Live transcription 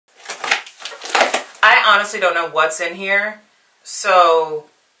honestly don't know what's in here, so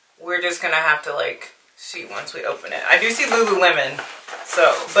we're just gonna have to like see once we open it. I do see Lululemon,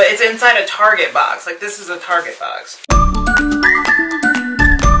 so, but it's inside a Target box. Like, this is a Target box. How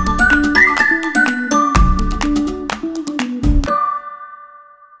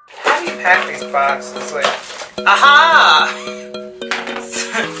do you pack these boxes? Wait. Aha!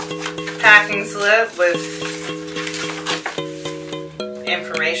 Packing slip with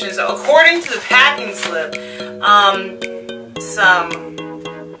information. So according to the packing slip, some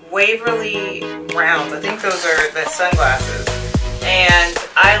Waverly rounds, I think those are the sunglasses, and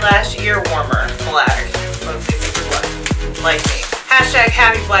eyelash ear warmer, black. Let's see if it's like me. Hashtag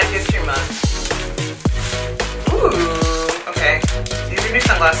Happy Black History Month. Ooh, okay. These are new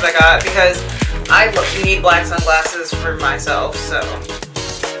sunglasses I got because I need black sunglasses for myself, so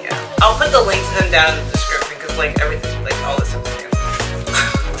yeah. I'll put the link to them down in the description because like everything, like all this stuff is new.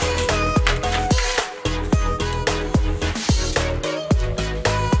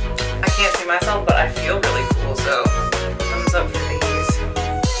 I can't see myself, but I feel really cool, so thumbs up for these.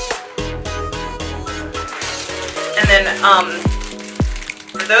 And then,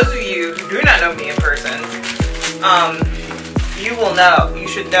 for those of you who do not know me in person, you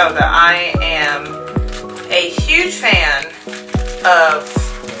should know that I am a huge fan of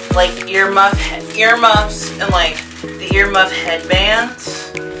like earmuffs and like the earmuff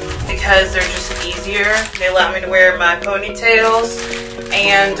headbands because they're just easier. They allow me to wear my ponytails,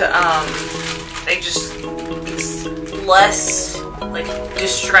 and it's less like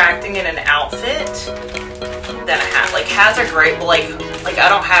distracting in an outfit than a hat. Like hats are great, but like I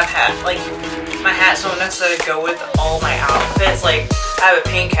don't have hats. Like my hats don't necessarily go with all my outfits. Like I have a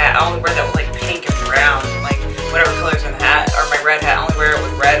pink hat, I only wear that with like pink and brown, like whatever color's in the hat, or my red hat, I only wear it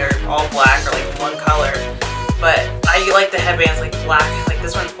with red or all black or like one color. But I like the headbands like black, like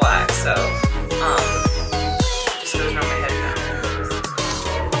this one's black, so just goes around my head now.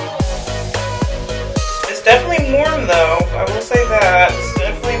 It's definitely warm though, I will say that. It's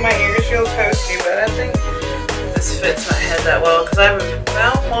definitely, my ears feel toasty, but I think this fits my head that well because I have a,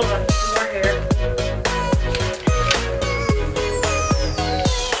 well, hold on, more hair.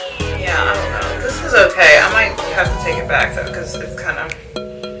 Yeah, I don't know. This is okay. I might have to take it back though because it's kind of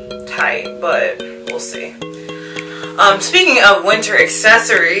tight, but we'll see. Speaking of winter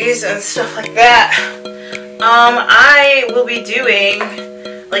accessories and stuff like that, I will be doing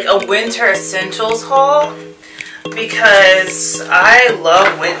like a winter essentials haul because I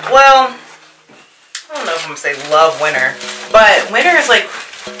love winter. Well, I don't know if I'm gonna say love winter, but winter is like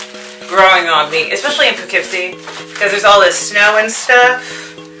growing on me, especially in Poughkeepsie because there's all this snow and stuff.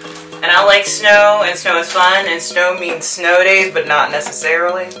 And I like snow, and snow is fun, and snow means snow days, but not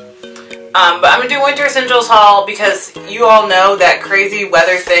necessarily. But I'm going to do Winter Essentials haul because you all know that crazy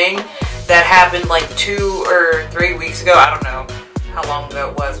weather thing that happened like 2 or 3 weeks ago. I don't know how long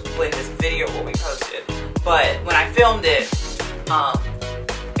ago it was when this video will be posted. But when I filmed it,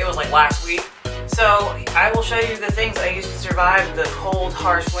 it was like last week. So I will show you the things I used to survive the cold,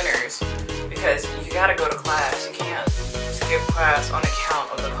 harsh winters. Because you got to go to class. You can't skip class on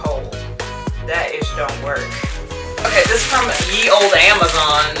account of the cold. That ish don't work. Okay, this is from ye old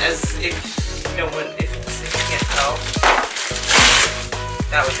Amazon, as if no one, if you can't tell.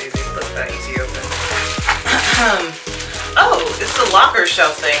 That was easy. Look at that easy open. Oh, it's the locker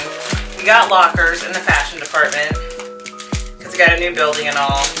shelf thing. We got lockers in the fashion department because we got a new building and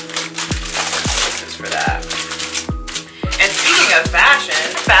all. This is for that. And speaking of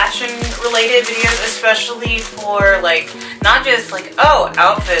fashion related videos, especially for like, not just like, oh,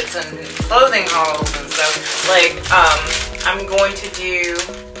 outfits and clothing hauls and stuff, like, I'm going to do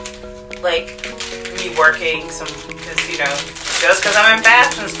like me working some, because you know, just because I'm in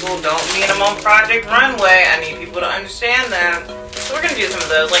fashion school don't mean I'm on Project Runway. I need people to understand that. So we're going to do some of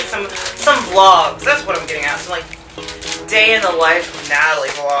those, like some vlogs. That's what I'm getting at. So like day in the life of Natalie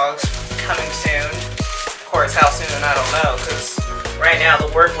vlogs coming soon. Of course, how soon, I don't know, because right now the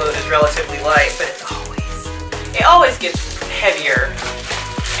workload is relatively light, but it always gets heavier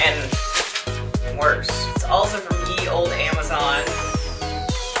and worse. It's also from ye old Amazon.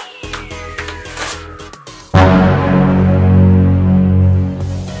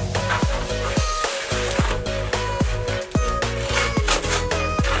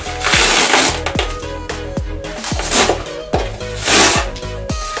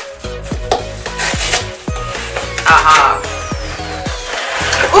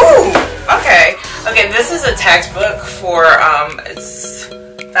 Okay, this is a textbook for, it's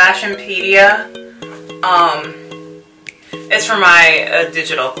Fashionpedia. It's for my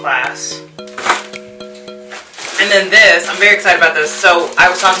digital class. And then this, I'm very excited about this. So I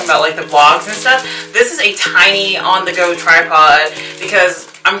was talking about like the vlogs and stuff. This is a tiny on-the-go tripod because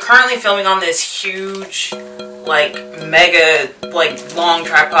I'm currently filming on this huge, like mega, like long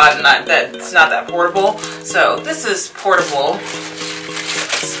tripod, and that's not that portable. So this is portable.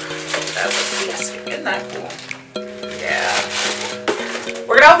 Yes, isn't that cool? Yeah.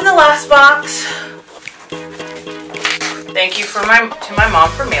 We're gonna open the last box. Thank you to my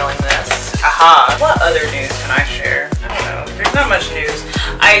mom for mailing this. Haha. What other news can I share? I don't know. There's not much news.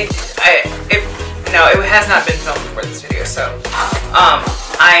 No, it has not been filmed for this video, so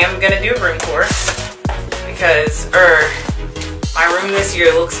I am gonna do a room tour because my room this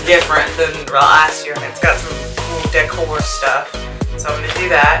year looks different than last year, and it's got some cool decor stuff. So I'm gonna do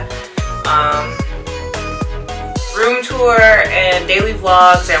that. Room tour and daily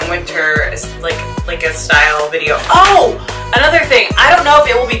vlogs and winter like a style video. Oh, another thing. I don't know if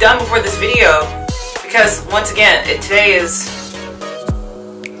it will be done before this video because once again, today is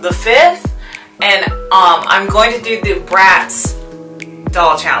the 5th, and I'm going to do the Bratz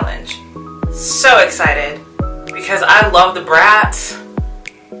doll challenge. So excited because I love the Bratz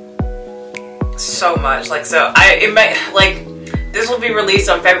so much. Like, so this will be released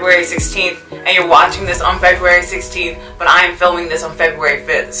on February 16th, and you're watching this on February 16th, but I am filming this on February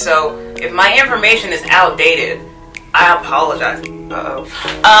 5th. So if my information is outdated, I apologize.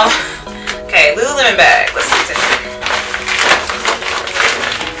 Okay, Lululemon bag. Let's see what's in here.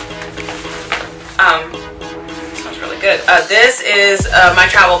 Smells really good. This is my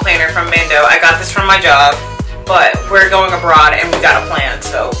travel planner from ban.do. I got this from my job, but we're going abroad and we got a plan,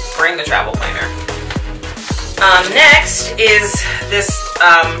 so bring the travel planner. Next is this,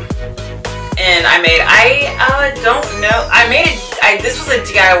 and I don't know, this was a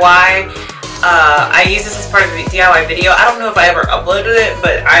DIY, I used this as part of the DIY video. I don't know if I ever uploaded it,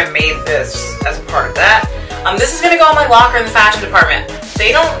 but I made this as a part of that. This is going to go in my locker in the fashion department.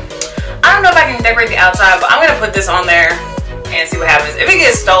 I don't know if I can decorate the outside, but I'm going to put this on there and see what happens. If it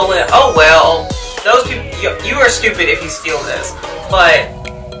gets stolen, oh well, those people, you are stupid if you steal this, but,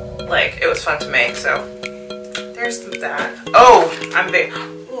 like, it was fun to make, so. There's that. Oh, I'm big.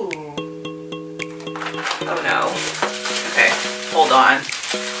 Ooh. Oh no. Okay, hold on.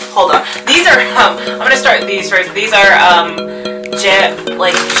 These are, I'm gonna start these first. These are,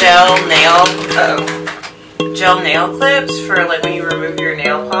 gel nail clips for like when you remove your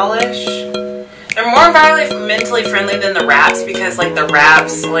nail polish. They're more environmentally friendly than the wraps because like the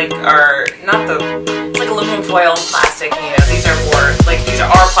wraps like are not it's like aluminum foil and plastic, you know, these are more, like these are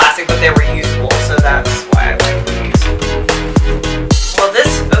plastic but they're reusable, so that's why I like these. Well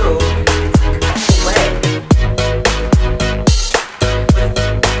this, ooh, wet.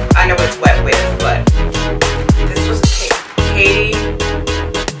 I know it's wet with, but this was Katie.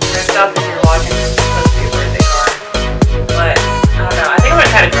 Dressed up if you're watching, this is supposed to be a birthday card. But, I don't know, I think I'm gonna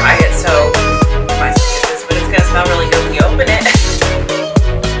try to dry it so but it's gonna smell really good when you open it.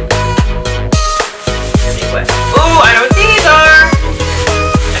 See what? Ooh, I know what these are!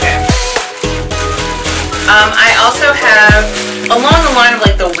 Okay. I also have, along the line of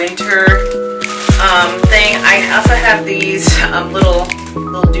like the winter thing, I also have these little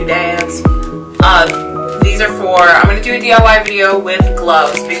doodads. These are for, I'm gonna do a DIY video with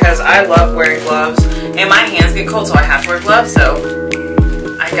gloves because I love wearing gloves and my hands get cold so I have to wear gloves, so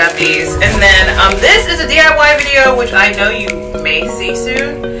I got these. And then this is a DIY video which I know you may see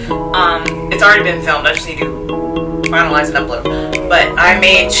soon. It's already been filmed, I just need to finalize and upload. But I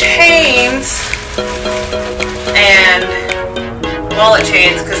made chains and wallet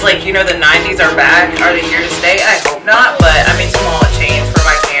chains because, like, you know, the 90s are back. Are they here to stay? I hope not, but I made some wallet chains for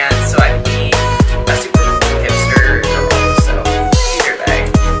my pants so I can be a super hipster girl, so use your bag.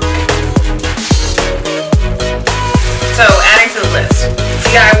 So adding to the list,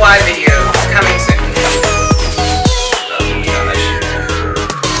 DIY videos coming soon.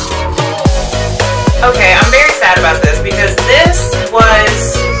 Okay, I'm very sad about this because this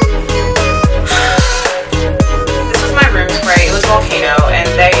was my room spray. It was Volcano and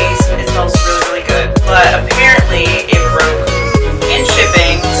it smells really, really good. But apparently it broke in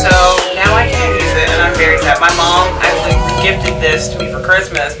shipping, so now I can't use it and I'm very sad. My mom actually gifted this to me for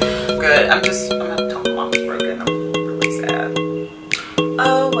Christmas. Good. I'm gonna tell my mom it's broken. I'm really sad.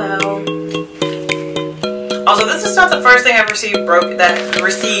 Oh well. Also, this is not the first thing I've received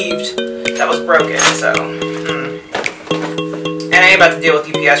that was broken, so and I ain't about to deal with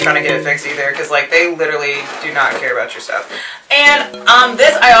UPS trying to get it fixed either, because like they literally do not care about your stuff. And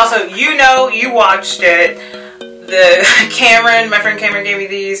this I also, you know, you watched it, Cameron, my friend Cameron gave me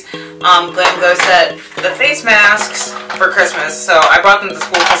these. Glenn Go set the face masks for Christmas, so I brought them to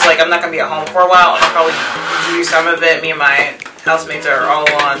school because like I'm not gonna be at home for a while, and I'll probably do some of it. Me and my housemates are all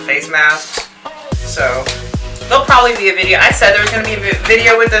on face masks, so there'll probably be a video. I said there was gonna be a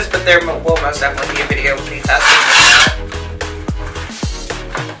video with this, but there will most definitely be a video with me testing this out.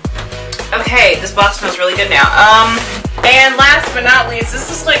 Okay, this box smells really good now. And last but not least,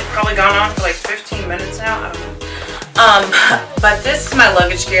 this is like probably gone on for like 15 minutes now. I don't know. But this is my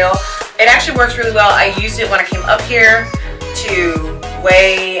luggage scale. It actually works really well. I used it when I came up here to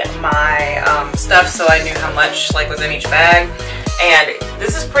weigh my stuff, so I knew how much like was in each bag. And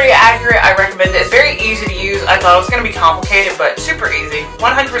this is pretty accurate. I recommend it. It's very easy to use. I thought it was going to be complicated, but super easy.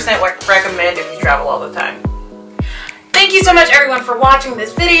 100% recommend if you travel all the time. Thank you so much everyone for watching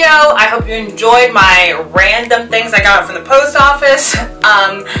this video. I hope you enjoyed my random things I got from the post office.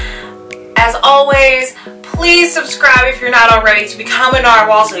 As always, please subscribe if you're not already to become a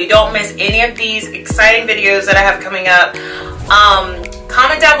narwhal so you don't miss any of these exciting videos that I have coming up.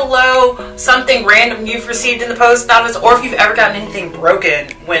 Comment down below something random you've received in the post office, or if you've ever gotten anything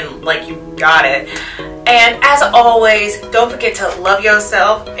broken when like you got it. And as always, don't forget to love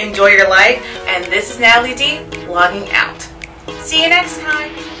yourself, enjoy your life, and this is Natalie D logging out. See you next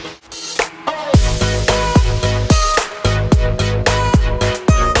time.